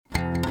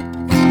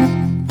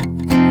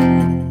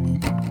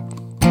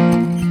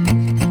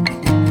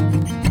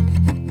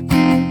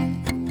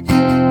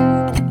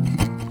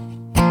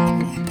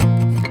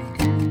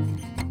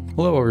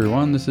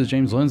this is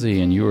James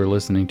Lindsay, and you are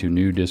listening to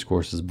New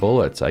Discourses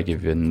Bullets. I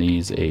give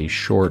these a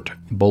short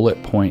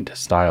bullet point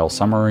style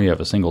summary of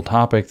a single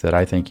topic that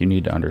I think you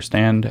need to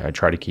understand. I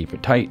try to keep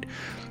it tight,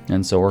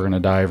 and so we're going to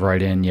dive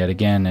right in yet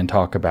again and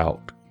talk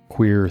about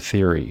queer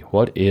theory.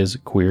 What is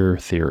queer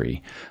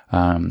theory?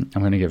 I'm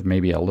going to give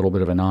maybe a little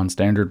bit of a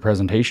non-standard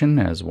presentation,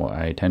 as what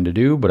I tend to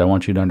do, but I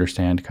want you to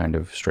understand kind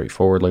of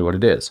straightforwardly what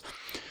it is.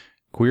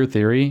 Queer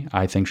theory,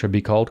 I think, should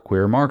be called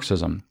queer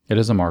Marxism. It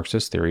is a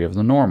Marxist theory of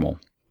the normal,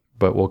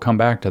 but we'll come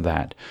back to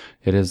that.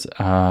 It is,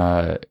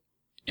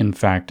 in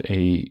fact,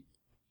 a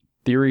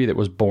theory that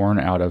was born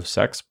out of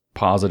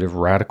sex-positive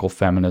radical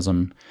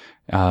feminism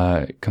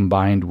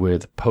combined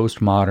with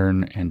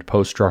postmodern and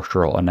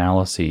post-structural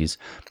analyses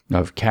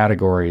of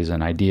categories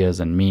and ideas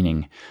and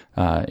meaning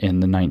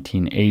in the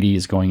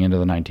 1980s going into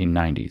the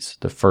 1990s.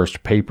 The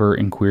first paper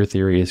in queer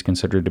theory is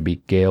considered to be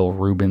Gayle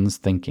Rubin's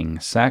Thinking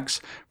Sex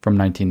from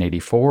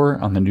 1984.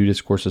 On the New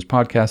Discourses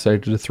podcast, I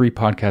did a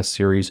 3-podcast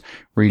series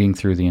reading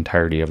through the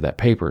entirety of that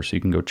paper, so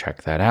you can go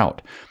check that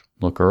out.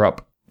 Look her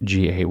up,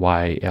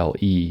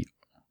 Gayle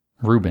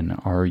Rubin,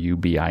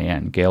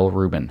 R-U-B-I-N, Gayle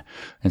Rubin.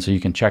 And so you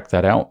can check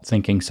that out,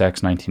 Thinking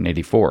Sex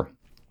 1984.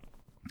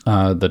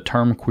 The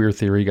term queer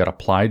theory got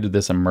applied to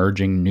this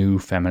emerging new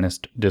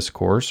feminist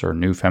discourse, or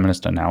new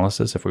feminist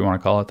analysis, if we want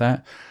to call it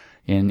that,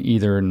 in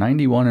either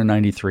 91 or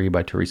 93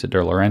 by Teresa de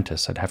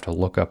Laurentis. I'd have to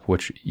look up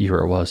which year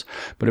it was,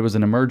 but it was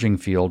an emerging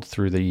field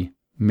through the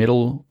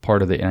middle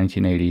part of the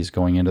 1980s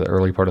going into the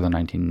early part of the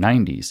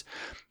 1990s.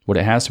 What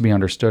it has to be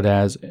understood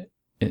as,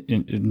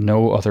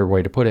 no other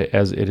way to put it,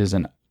 as it is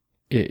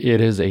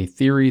a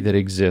theory that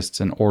exists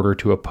in order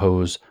to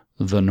oppose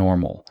the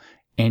normal.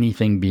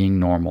 Anything being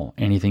normal,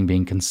 anything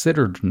being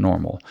considered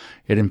normal.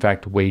 It, in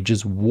fact,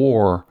 wages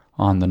war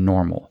on the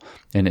normal.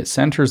 And it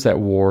centers that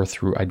war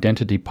through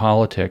identity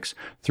politics,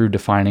 through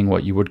defining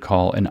what you would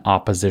call an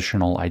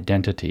oppositional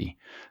identity.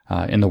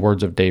 In the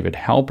words of David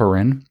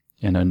Halperin,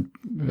 a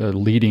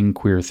leading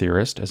queer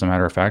theorist, as a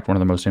matter of fact, one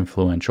of the most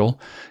influential,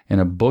 in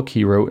a book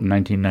he wrote in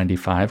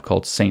 1995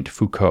 called Saint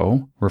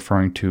Foucault,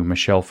 referring to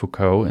Michel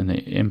Foucault and the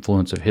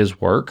influence of his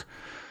work,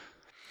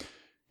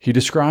 he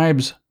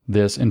describes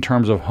this in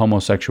terms of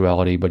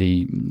homosexuality, but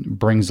he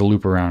brings the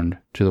loop around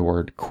to the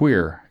word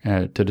queer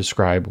to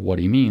describe what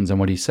he means. And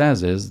what he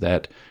says is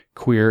that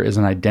queer is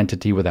an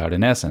identity without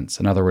an essence.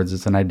 In other words,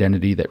 it's an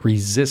identity that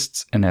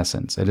resists an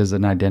essence. It is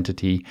an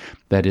identity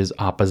that is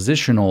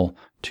oppositional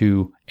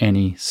to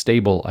any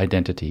stable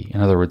identity. In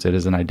other words, it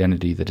is an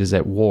identity that is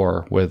at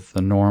war with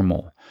the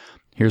normal.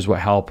 Here's what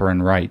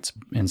Halperin writes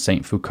in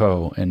Saint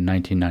Foucault in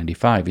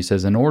 1995. He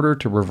says, in order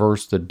to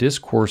reverse the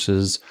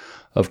discourses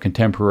of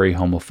contemporary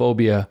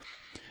homophobia,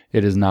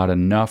 it is not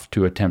enough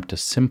to attempt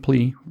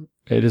simply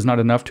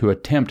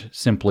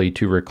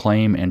to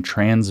reclaim and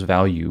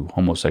transvalue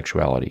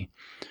homosexuality.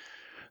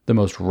 The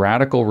most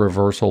radical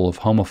reversal of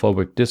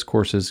homophobic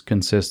discourses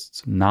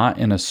consists not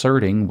in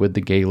asserting with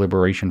the Gay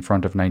Liberation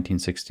Front of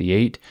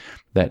 1968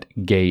 that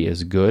gay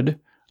is good,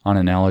 on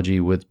analogy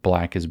with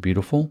black is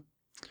beautiful,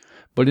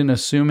 but in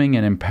assuming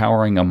and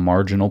empowering a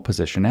marginal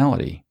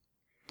positionality.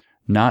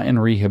 Not in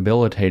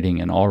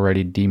rehabilitating an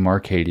already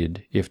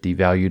demarcated, if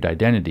devalued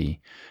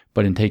identity,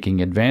 but in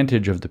taking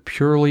advantage of the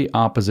purely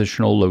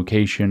oppositional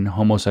location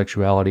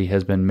homosexuality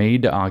has been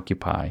made to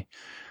occupy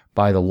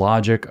by the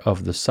logic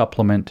of the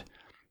supplement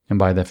and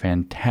by the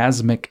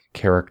phantasmic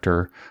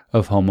character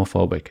of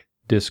homophobic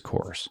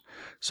discourse.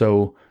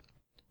 So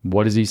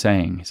what is he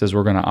saying? He says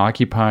we're going to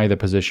occupy the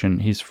position,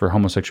 he's for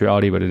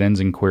homosexuality, but it ends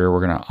in queer.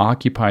 We're going to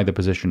occupy the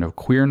position of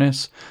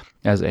queerness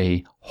as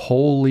a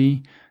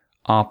wholly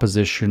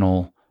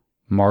oppositional,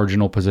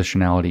 marginal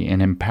positionality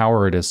and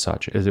empower it as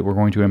such. Is that we're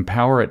going to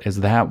empower it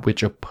as that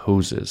which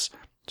opposes.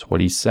 That's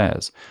what he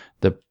says.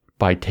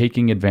 By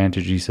taking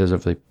advantage, he says,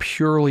 of the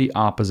purely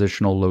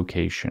oppositional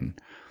location.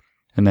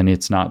 And then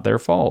it's not their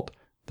fault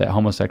that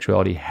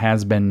homosexuality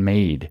has been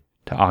made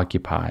to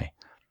occupy.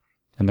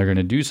 And they're going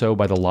to do so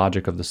by the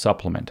logic of the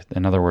supplement.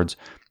 In other words,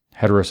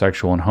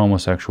 heterosexual and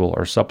homosexual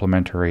are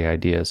supplementary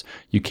ideas.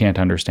 You can't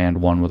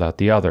understand one without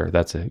the other.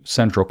 That's a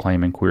central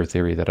claim in queer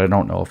theory that I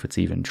don't know if it's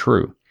even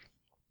true.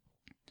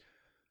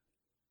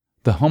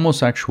 The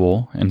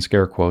homosexual, in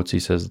scare quotes, he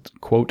says,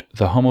 quote,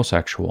 the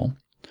homosexual,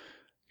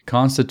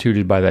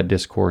 constituted by that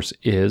discourse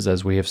is,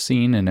 as we have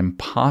seen, an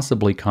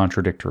impossibly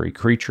contradictory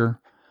creature,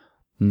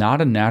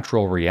 not a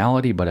natural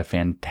reality, but a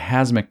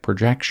phantasmic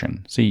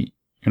projection. See,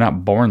 you're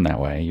not born that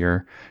way.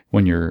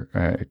 When you're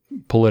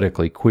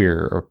politically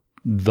queer or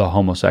the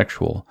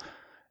homosexual,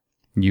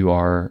 you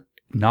are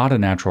not a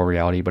natural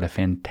reality, but a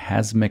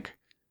phantasmic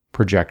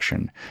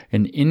projection,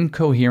 an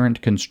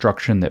incoherent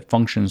construction that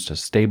functions to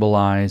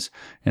stabilize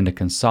and to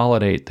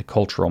consolidate the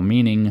cultural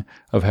meaning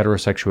of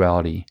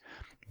heterosexuality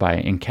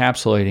by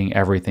encapsulating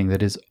everything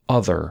that is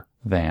other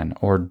than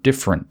or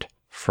different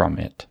from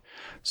it.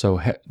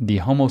 So the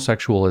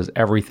homosexual is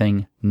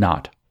everything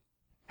not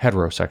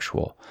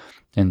heterosexual.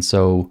 And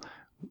so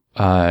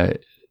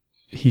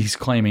he's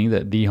claiming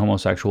that the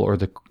homosexual or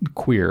the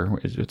queer,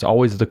 it's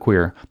always the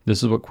queer,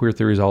 this is what queer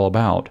theory is all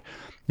about,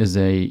 is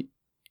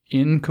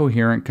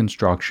incoherent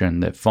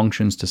construction that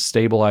functions to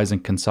stabilize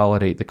and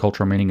consolidate the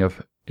cultural meaning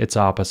of its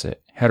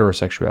opposite,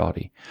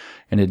 heterosexuality.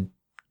 And it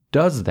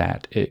does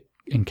that. It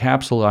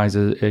encapsulates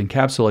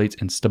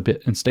and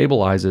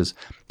stabilizes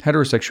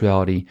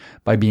heterosexuality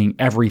by being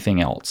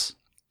everything else.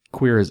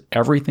 Queer is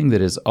everything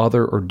that is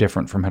other or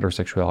different from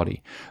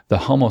heterosexuality. The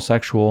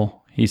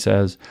homosexual, he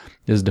says,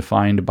 is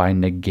defined by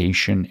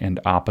negation and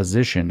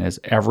opposition as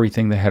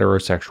everything the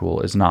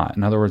heterosexual is not.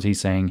 In other words,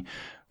 he's saying,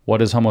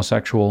 what is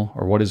homosexual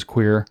or what is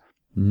queer?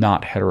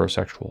 Not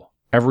heterosexual.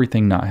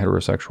 Everything not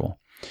heterosexual.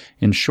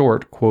 In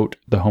short, quote,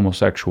 the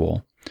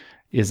homosexual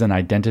is an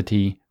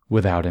identity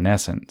without an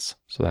essence.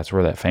 So that's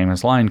where that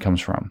famous line comes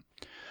from.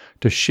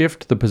 To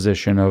shift the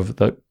position of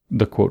the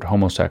quote,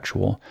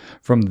 homosexual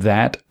from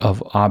that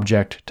of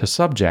object to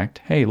subject,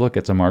 hey, look,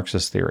 it's a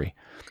Marxist theory,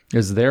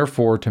 is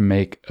therefore to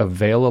make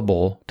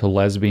available to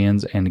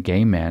lesbians and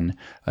gay men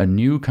a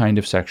new kind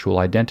of sexual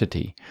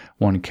identity,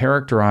 one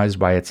characterized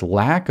by its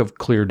lack of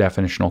clear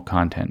definitional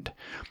content.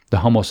 The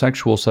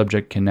homosexual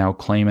subject can now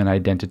claim an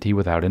identity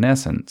without an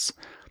essence.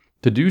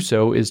 To do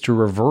so is to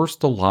reverse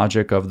the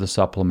logic of the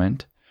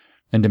supplement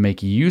and to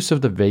make use of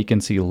the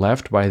vacancy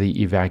left by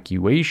the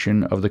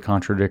evacuation of the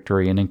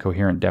contradictory and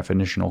incoherent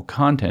definitional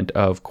content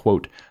of,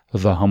 quote,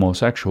 the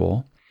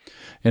homosexual,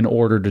 in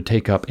order to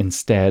take up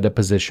instead a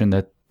position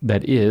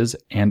that is,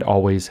 and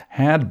always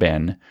had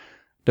been,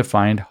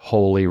 defined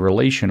wholly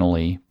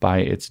relationally by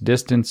its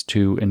distance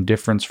to and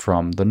difference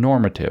from the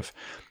normative.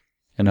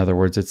 In other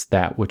words, it's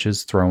that which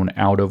is thrown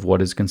out of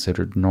what is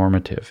considered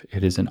normative.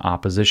 It is in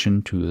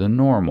opposition to the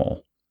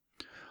normal.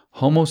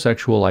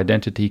 Homosexual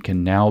identity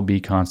can now be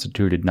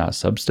constituted not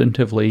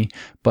substantively,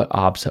 but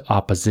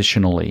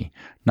oppositionally,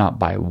 not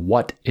by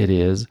what it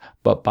is,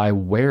 but by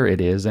where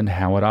it is and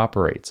how it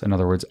operates. In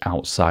other words,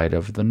 outside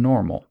of the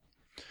normal.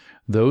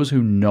 Those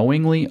who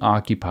knowingly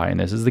occupy,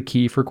 and this is the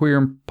key for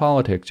queer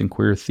politics and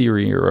queer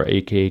theory, or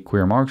aka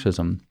queer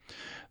Marxism,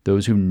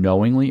 those who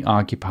knowingly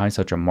occupy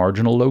such a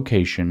marginal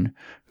location,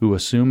 who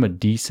assume a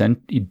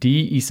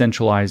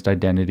de-essentialized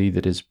identity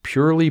that is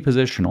purely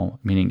positional,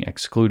 meaning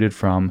excluded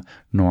from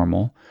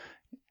normal,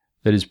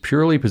 that is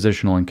purely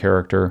positional in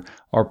character,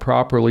 are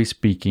properly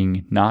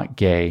speaking not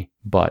gay,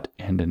 but,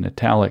 and in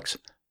italics,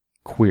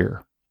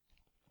 queer.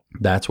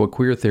 That's what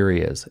queer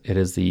theory is. It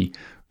is the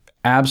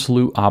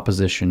absolute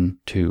opposition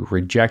to,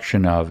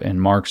 rejection of, and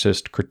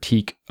Marxist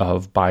critique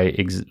of by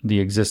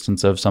the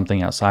existence of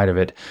something outside of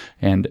it,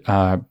 and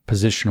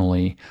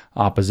positionally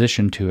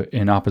opposition to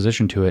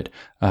it,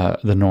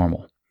 the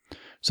normal.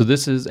 So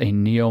this is a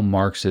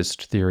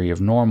neo-Marxist theory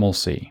of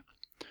normalcy.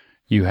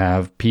 You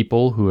have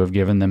people who have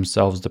given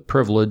themselves the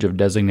privilege of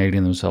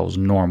designating themselves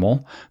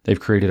normal. They've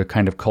created a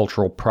kind of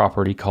cultural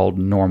property called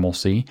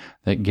normalcy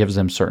that gives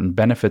them certain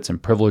benefits and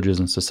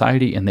privileges in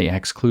society, and they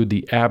exclude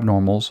the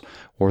abnormals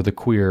or the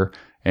queer.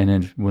 And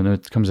then when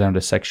it comes down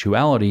to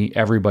sexuality,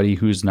 everybody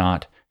who's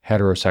not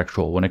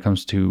heterosexual. When it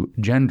comes to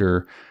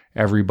gender,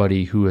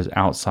 everybody who is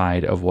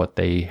outside of what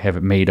they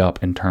have made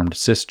up and termed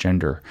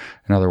cisgender.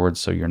 In other words,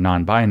 so your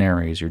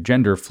non-binaries, your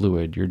gender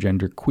fluid, your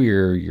gender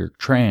queer, your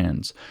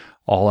trans,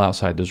 all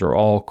outside. Those are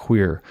all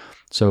queer.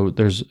 So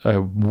there's a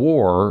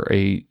war,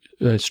 a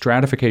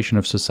stratification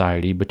of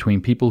society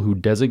between people who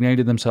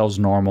designated themselves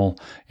normal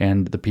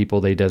and the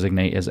people they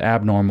designate as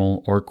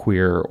abnormal or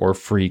queer or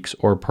freaks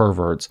or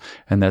perverts.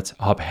 And that's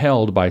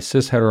upheld by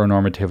cis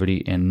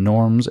heteronormativity and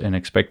norms and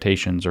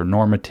expectations, or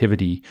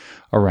normativity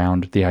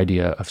around the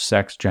idea of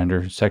sex,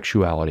 gender,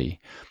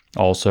 sexuality.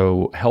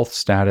 Also, health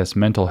status,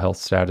 mental health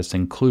status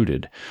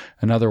included.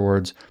 In other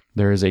words,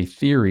 there is a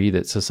theory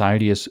that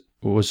society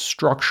was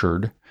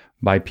structured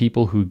by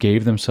people who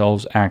gave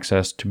themselves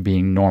access to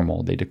being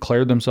normal. They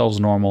declared themselves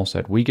normal,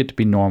 said, we get to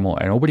be normal,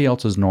 and nobody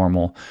else is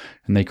normal.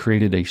 And they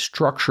created a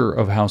structure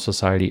of how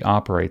society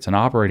operates, an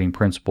operating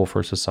principle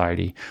for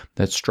society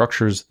that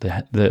structures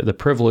the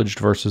privileged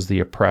versus the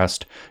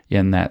oppressed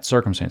in that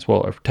circumstance.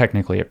 Well,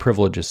 technically, it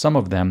privileges some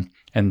of them,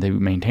 and they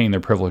maintain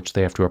their privilege.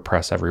 They have to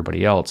oppress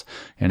everybody else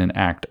in an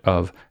act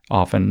of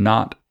often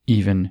not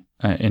even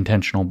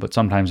intentional, but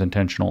sometimes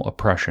intentional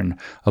oppression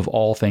of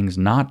all things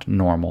not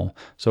normal,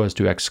 so as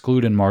to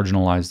exclude and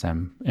marginalize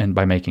them, and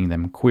by making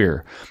them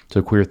queer.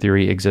 So queer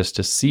theory exists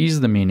to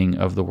seize the meaning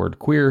of the word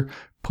queer,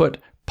 put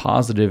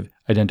positive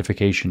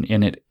identification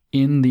in it,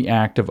 in the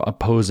act of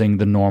opposing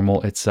the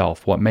normal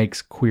itself. What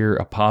makes queer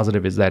a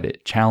positive is that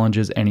it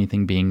challenges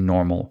anything being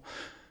normal.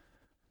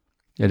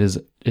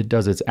 It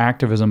does its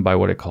activism by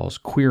what it calls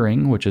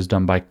queering, which is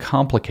done by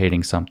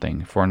complicating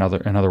something. In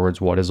other words,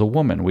 what is a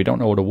woman? We don't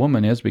know what a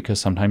woman is because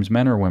sometimes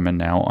men are women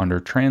now under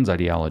trans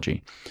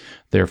ideology.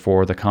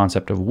 Therefore, the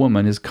concept of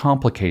woman is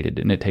complicated,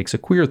 and it takes a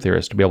queer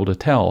theorist to be able to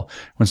tell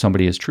when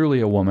somebody is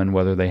truly a woman,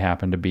 whether they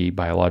happen to be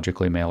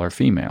biologically male or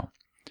female.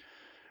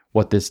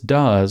 What this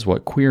does,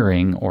 what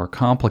queering or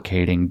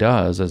complicating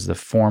does, as the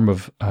form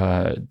of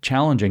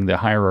challenging the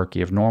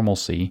hierarchy of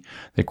normalcy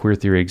that queer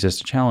theory exists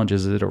to challenge,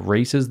 is it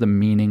erases the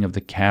meaning of the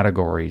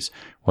categories,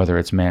 whether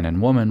it's man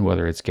and woman,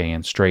 whether it's gay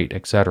and straight,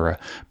 etc.,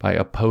 by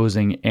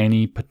opposing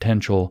any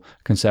potential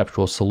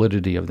conceptual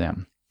solidity of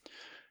them.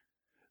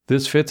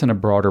 This fits in a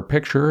broader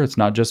picture. It's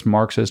not just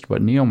Marxist,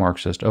 but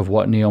neo-Marxist of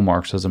what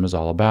neo-Marxism is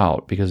all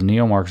about, because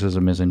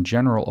neo-Marxism is in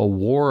general a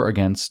war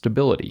against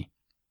stability.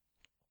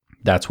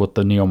 That's what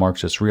the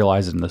neo-Marxists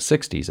realized in the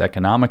 60s.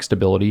 Economic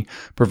stability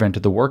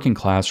prevented the working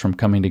class from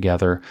coming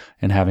together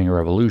and having a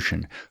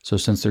revolution. So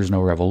since there's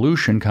no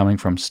revolution coming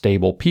from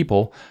stable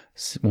people,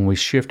 when we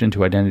shift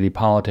into identity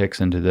politics,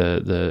 into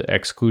the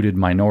excluded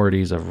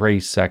minorities of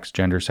race, sex,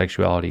 gender,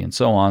 sexuality, and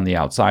so on, the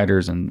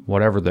outsiders, and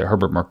whatever that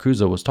Herbert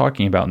Marcuse was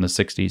talking about in the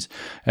 60s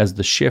as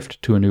the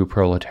shift to a new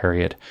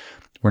proletariat,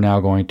 we're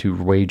now going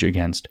to wage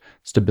against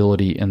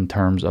stability in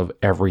terms of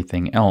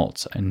everything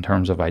else, in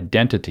terms of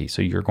identity.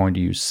 So you're going to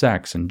use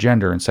sex and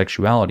gender and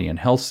sexuality and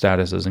health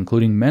statuses,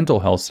 including mental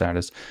health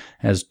status,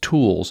 as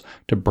tools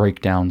to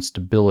break down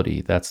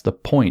stability. That's the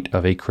point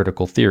of a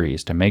critical theory,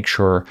 is to make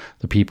sure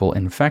the people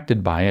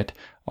infected by it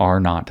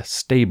are not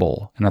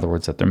stable. In other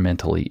words, that they're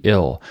mentally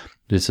ill.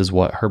 This is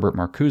what Herbert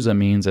Marcuse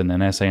means in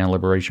an essay on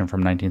liberation from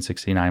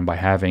 1969 by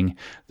having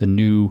the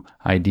new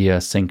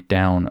idea sink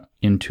down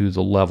into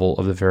the level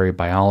of the very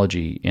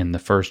biology in the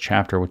first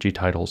chapter, which he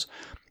titles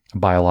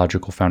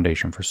Biological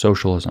Foundation for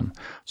Socialism.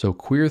 So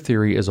queer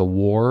theory is a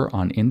war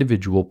on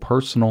individual,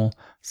 personal,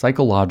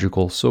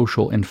 psychological,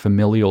 social, and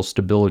familial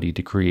stability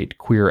to create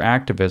queer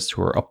activists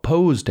who are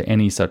opposed to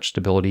any such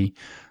stability.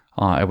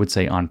 I would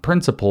say on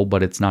principle,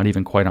 but it's not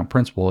even quite on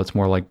principle. It's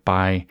more like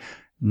by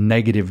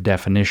negative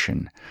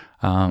definition.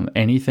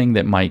 Anything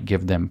that might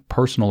give them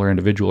personal or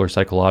individual or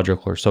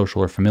psychological or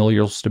social or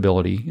familial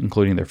stability,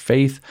 including their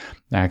faith,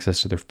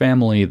 access to their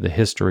family, the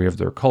history of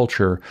their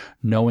culture,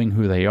 knowing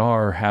who they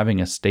are,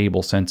 having a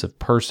stable sense of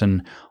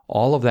person,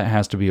 all of that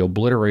has to be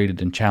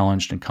obliterated and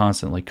challenged and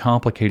constantly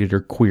complicated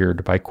or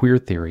queered by queer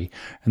theory.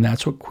 And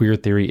that's what queer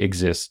theory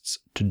exists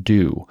to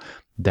do.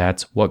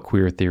 That's what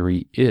queer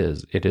theory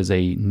is. It is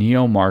a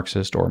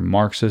neo-Marxist or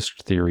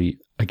Marxist theory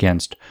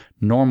against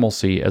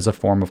normalcy as a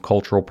form of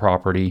cultural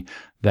property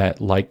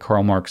that, like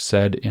Karl Marx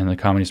said in the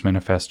Communist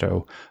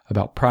Manifesto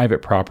about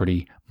private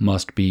property,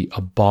 must be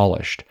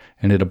abolished.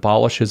 And it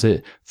abolishes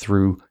it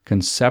through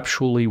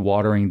conceptually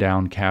watering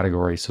down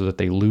categories so that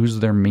they lose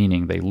their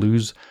meaning. They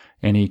lose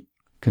any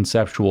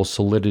conceptual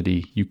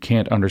solidity. You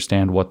can't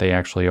understand what they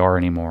actually are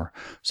anymore.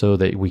 So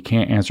that we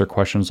can't answer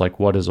questions like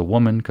what is a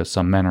woman, because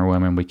some men are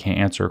women. We can't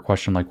answer a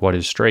question like what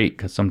is straight,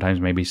 because sometimes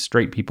maybe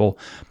straight people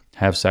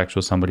have sex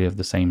with somebody of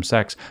the same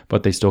sex,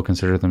 but they still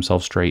consider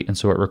themselves straight. And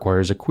so it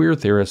requires a queer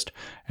theorist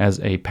as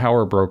a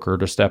power broker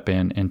to step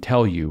in and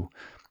tell you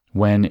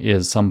when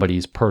is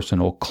somebody's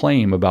personal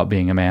claim about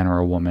being a man or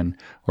a woman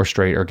or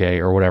straight or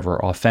gay or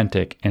whatever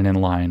authentic and in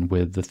line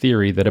with the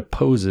theory that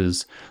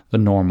opposes the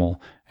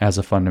normal as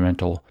a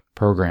fundamental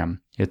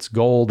program. Its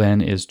goal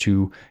then is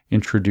to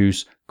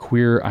introduce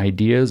queer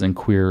ideas and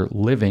queer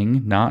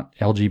living, not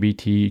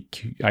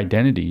LGBT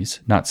identities,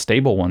 not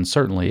stable ones,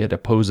 certainly. It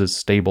opposes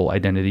stable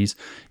identities,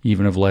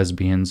 even of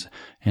lesbians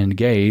and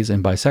gays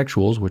and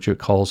bisexuals, which it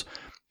calls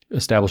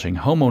establishing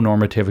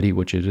homonormativity,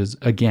 which it is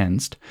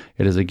against.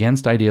 It is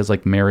against ideas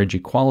like marriage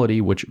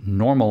equality, which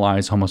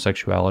normalize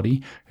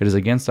homosexuality. It is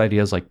against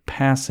ideas like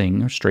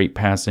passing, straight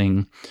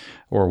passing,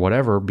 or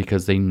whatever,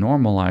 because they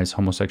normalize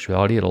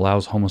homosexuality. It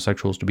allows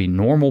homosexuals to be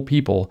normal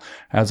people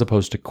as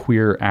opposed to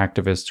queer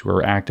activists who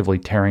are actively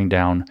tearing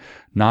down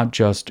not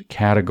just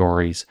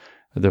categories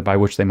by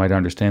which they might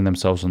understand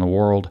themselves in the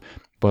world,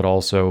 but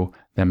also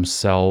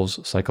themselves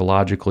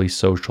psychologically,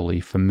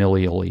 socially,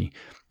 familially,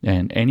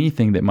 and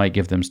anything that might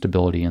give them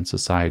stability in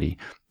society.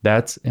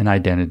 That's an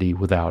identity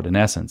without an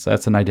essence.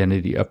 That's an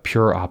identity of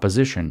pure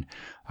opposition.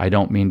 I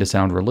don't mean to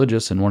sound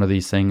religious in one of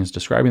these things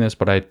describing this,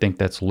 but I think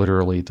that's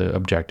literally the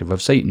objective of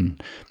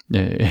Satan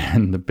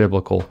in the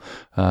biblical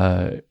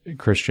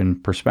Christian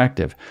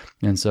perspective.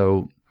 And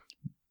so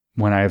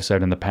when I have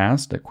said in the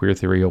past that queer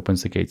theory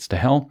opens the gates to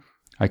hell,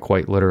 I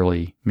quite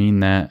literally mean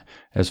that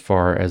as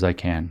far as I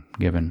can,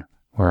 given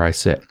where I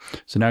sit.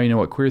 So now you know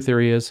what queer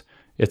theory is.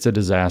 It's a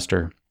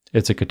disaster.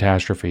 It's a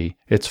catastrophe.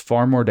 It's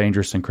far more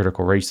dangerous than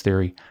critical race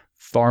theory,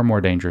 far more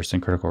dangerous than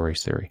critical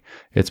race theory.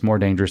 It's more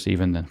dangerous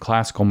even than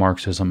classical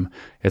Marxism.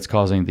 It's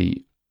causing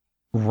the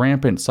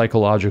rampant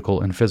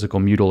psychological and physical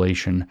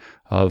mutilation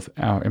of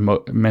our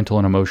mental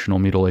and emotional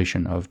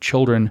mutilation of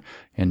children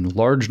in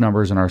large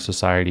numbers in our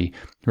society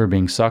who are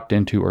being sucked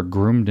into or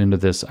groomed into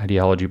this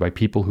ideology by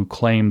people who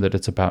claim that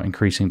it's about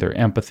increasing their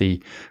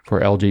empathy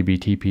for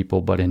LGBT people,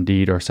 but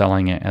indeed are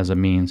selling it as a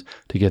means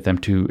to get them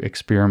to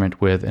experiment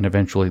with and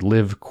eventually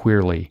live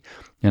queerly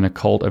in a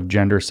cult of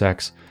gender,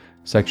 sex,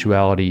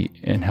 sexuality,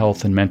 and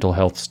health and mental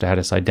health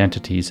status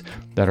identities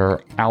that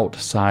are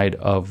outside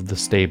of the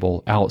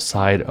stable,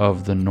 outside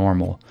of the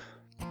normal.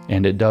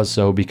 And it does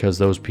so because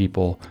those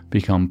people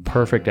become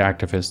perfect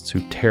activists who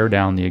tear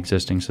down the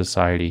existing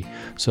society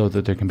so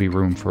that there can be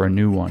room for a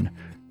new one,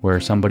 where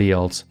somebody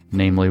else,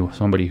 namely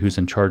somebody who's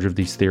in charge of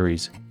these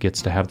theories,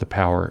 gets to have the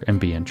power and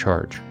be in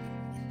charge.